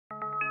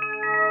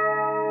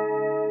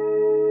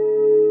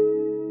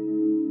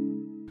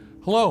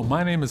Hello,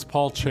 my name is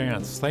Paul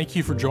Chance. Thank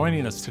you for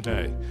joining us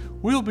today.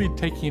 We'll be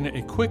taking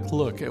a quick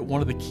look at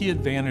one of the key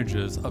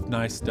advantages of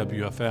NICE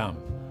WFM.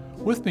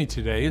 With me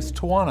today is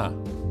Tawana.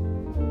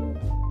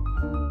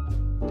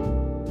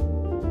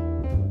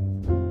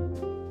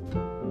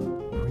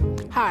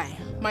 Hi,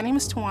 my name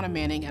is Tawana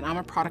Manning and I'm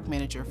a product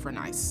manager for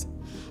NICE.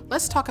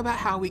 Let's talk about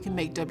how we can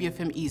make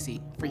WFM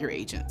easy for your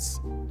agents.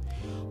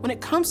 When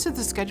it comes to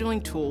the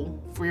scheduling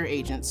tool for your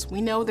agents, we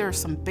know there are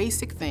some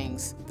basic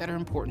things that are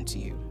important to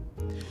you.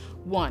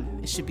 One,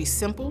 it should be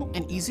simple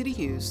and easy to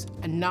use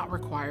and not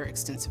require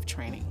extensive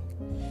training.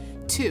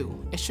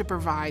 Two, it should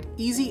provide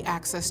easy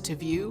access to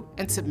view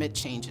and submit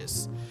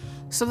changes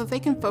so that they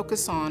can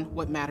focus on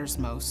what matters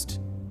most,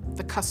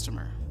 the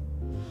customer.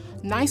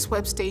 NICE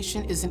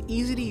WebStation is an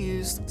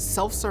easy-to-use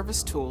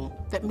self-service tool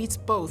that meets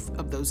both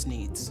of those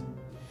needs.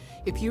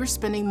 If you are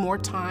spending more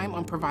time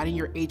on providing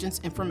your agents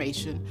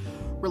information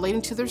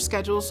relating to their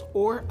schedules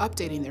or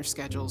updating their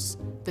schedules,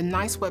 the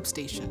NICE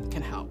WebStation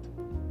can help.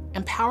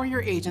 Empower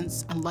your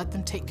agents and let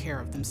them take care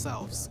of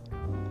themselves.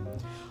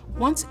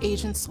 Once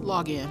agents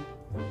log in,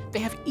 they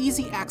have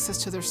easy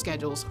access to their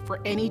schedules for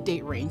any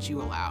date range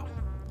you allow.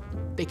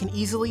 They can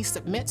easily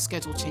submit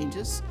schedule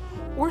changes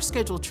or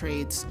schedule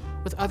trades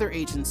with other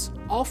agents,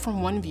 all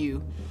from one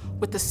view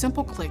with the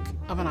simple click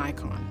of an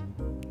icon.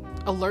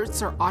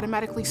 Alerts are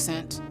automatically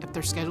sent if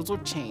their schedules are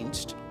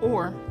changed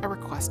or a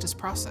request is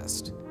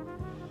processed.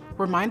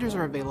 Reminders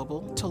are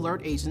available to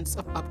alert agents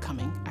of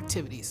upcoming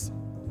activities.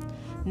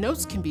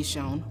 Notes can be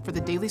shown for the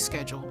daily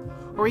schedule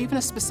or even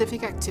a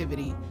specific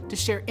activity to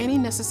share any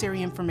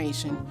necessary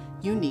information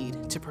you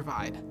need to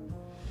provide.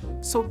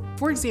 So,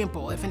 for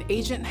example, if an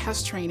agent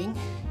has training,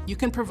 you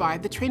can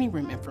provide the training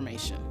room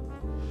information.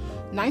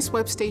 NICE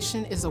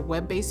WebStation is a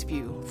web-based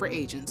view for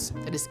agents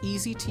that is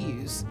easy to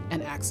use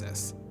and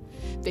access.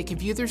 They can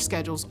view their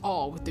schedules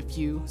all with a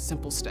few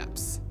simple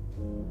steps.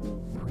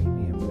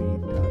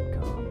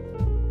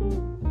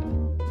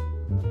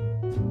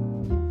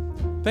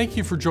 Thank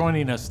you for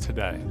joining us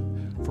today.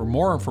 For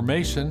more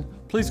information,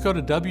 please go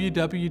to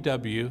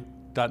www.nice.com.